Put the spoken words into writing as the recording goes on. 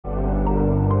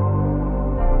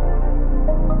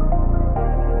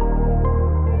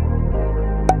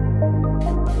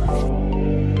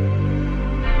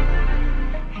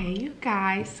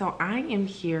guys, so I am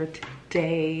here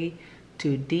today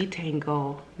to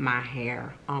detangle my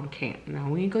hair on camp. Now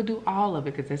we ain't gonna do all of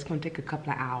it because that's gonna take a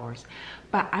couple of hours,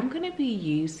 but I'm gonna be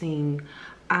using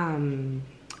one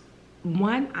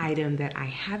item that I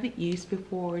haven't used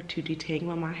before to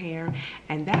detangle my hair,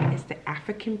 and that is the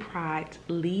African Pride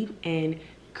leave-in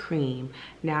cream.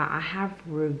 Now I have a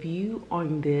review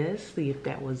on this. See if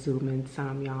that will zoom in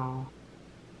some, y'all.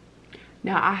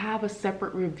 Now I have a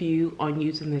separate review on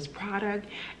using this product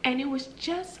and it was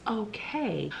just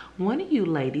okay. One of you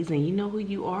ladies, and you know who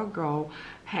you are, girl,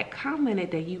 had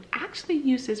commented that you actually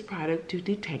use this product to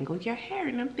detangle your hair,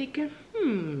 and I'm thinking,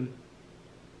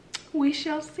 we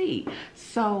shall see.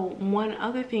 So one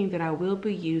other thing that I will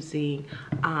be using,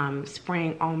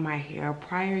 spraying on my hair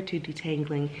prior to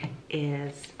detangling,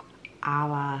 is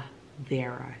aloe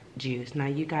vera juice. Now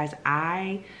you guys,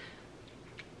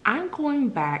 I'm going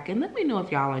back, and let me know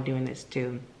if y'all are doing this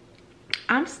too.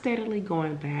 I'm steadily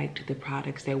going back to the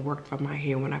products that worked for my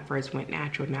hair when I first went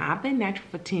natural. Now I've been natural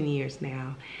for 10 years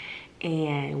now,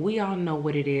 and we all know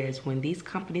what it is when these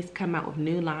companies come out with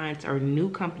new lines, or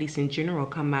new companies in general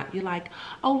come out, you're like,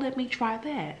 oh, let me try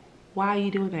that. Why are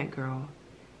you doing that, girl?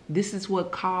 This is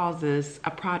what causes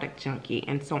a product junkie,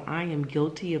 and so I am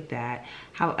guilty of that.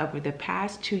 However, the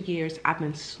past 2 years, I've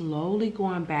been slowly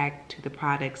going back to the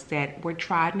products that were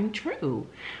tried and true.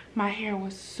 My hair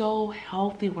was so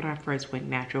healthy when I first went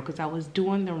natural because I was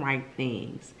doing the right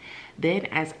things. Then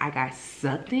as I got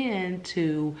sucked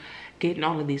into getting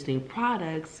all of these new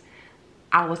products,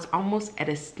 I was almost at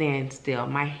a standstill.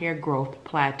 My hair growth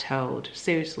plateaued.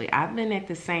 Seriously, I've been at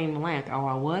the same length, or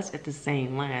I was at the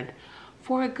same length,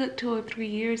 for a good 2 or 3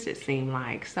 years, it seemed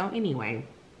like. So anyway,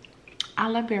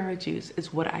 aloe vera juice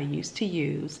is what I used to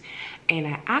use, and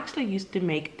I actually used to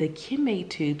make the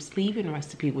KEYNOTE leave-in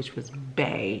recipe, which was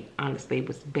bae. Honestly, it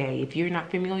was bae. If you're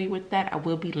not familiar with that, I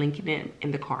will be linking it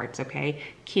in the cards, okay?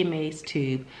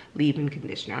 KEYNOTE leave-in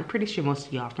conditioner. I'm pretty sure most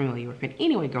of y'all are familiar with it.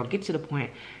 Anyway, girl, get to the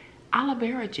point. Aloe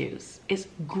vera juice is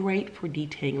great for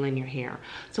detangling your hair.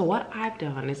 So what I've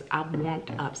done is I've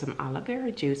warmed up some aloe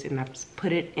vera juice and I've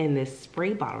put it in this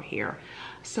spray bottle here.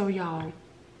 So y'all,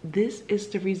 this is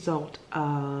the result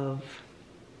of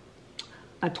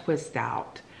a twist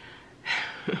out.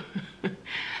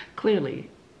 Clearly,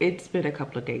 it's been a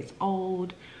couple of days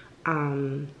old.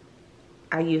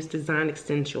 I used Design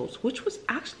Essentials, which was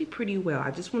actually pretty well.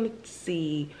 I just wanted to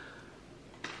see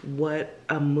what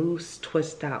a mousse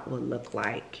twist out would look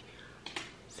like.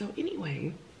 So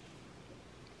anyway,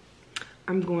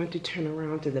 I'm going to turn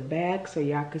around to the back so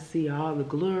y'all can see all the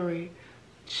glory.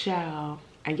 Ciao.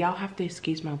 And y'all have to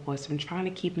excuse my voice. I'm trying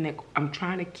to keep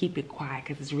it quiet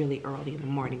because it's really early in the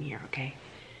morning here, okay?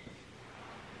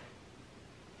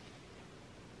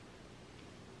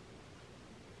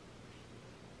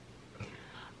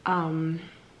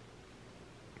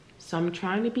 So I'm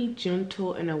trying to be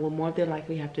gentle, and I will more than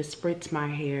likely have to spritz my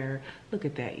hair. Look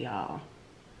at that, y'all.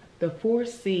 The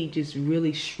 4C just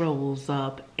really shrivels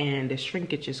up and the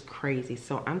shrinkage is crazy.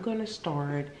 So I'm gonna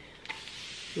start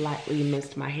lightly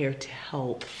mist my hair to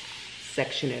help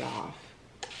section it off.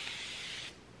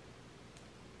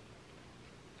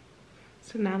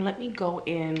 So now let me go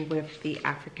in with the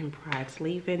African Pride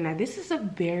leave-in. Now this is a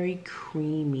very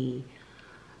creamy,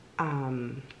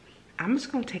 I'm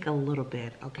just gonna take a little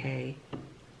bit, okay?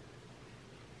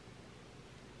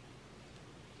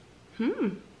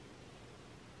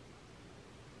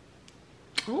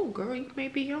 Oh, girl, you may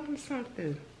be on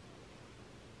something.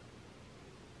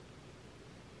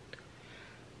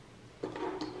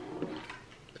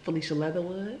 Felicia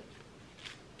Leatherwood.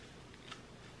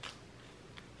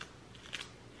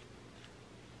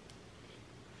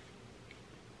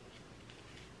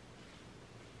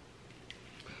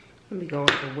 Let me go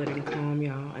with the wet and comb,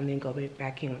 y'all, and then go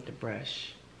back in with the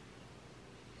brush.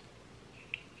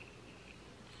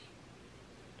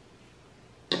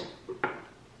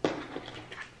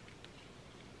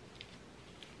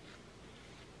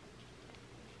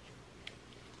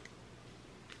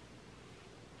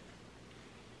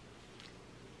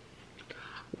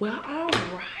 Well, all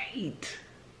right.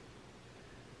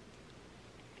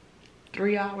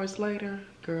 3 hours later,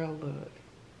 girl, look.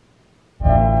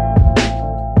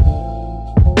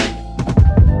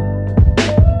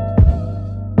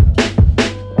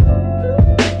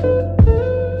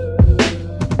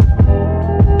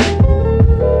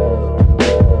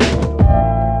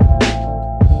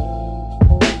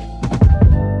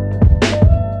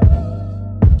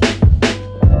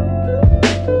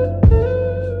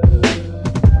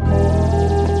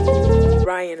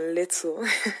 Little.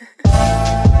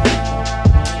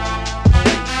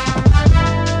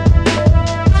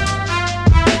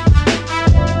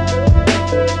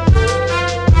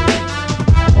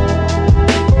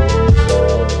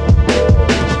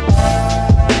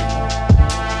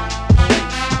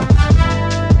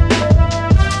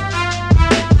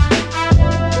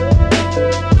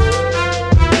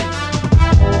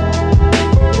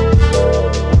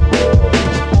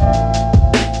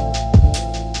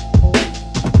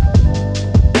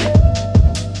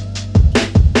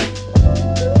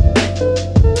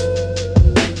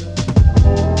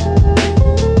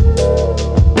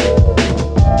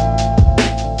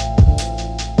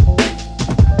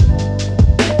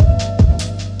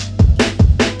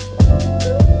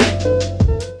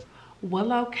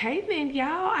 Okay then,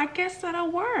 y'all, I guess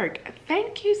that'll work.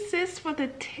 Thank you, sis, for the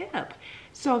tip.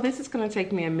 So this is gonna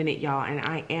take me a minute, y'all, and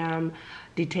I am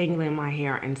detangling my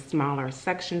hair in smaller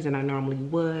sections than I normally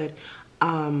would,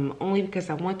 only because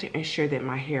I want to ensure that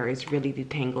my hair is really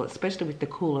detangled, especially with the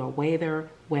cooler weather.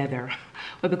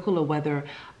 With the cooler weather,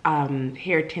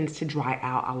 hair tends to dry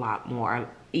out a lot more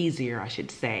easier, I should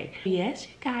say. Yes,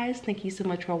 you guys, thank you so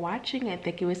much for watching, and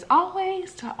thank you as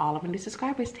always to all of my new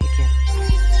subscribers. Take care.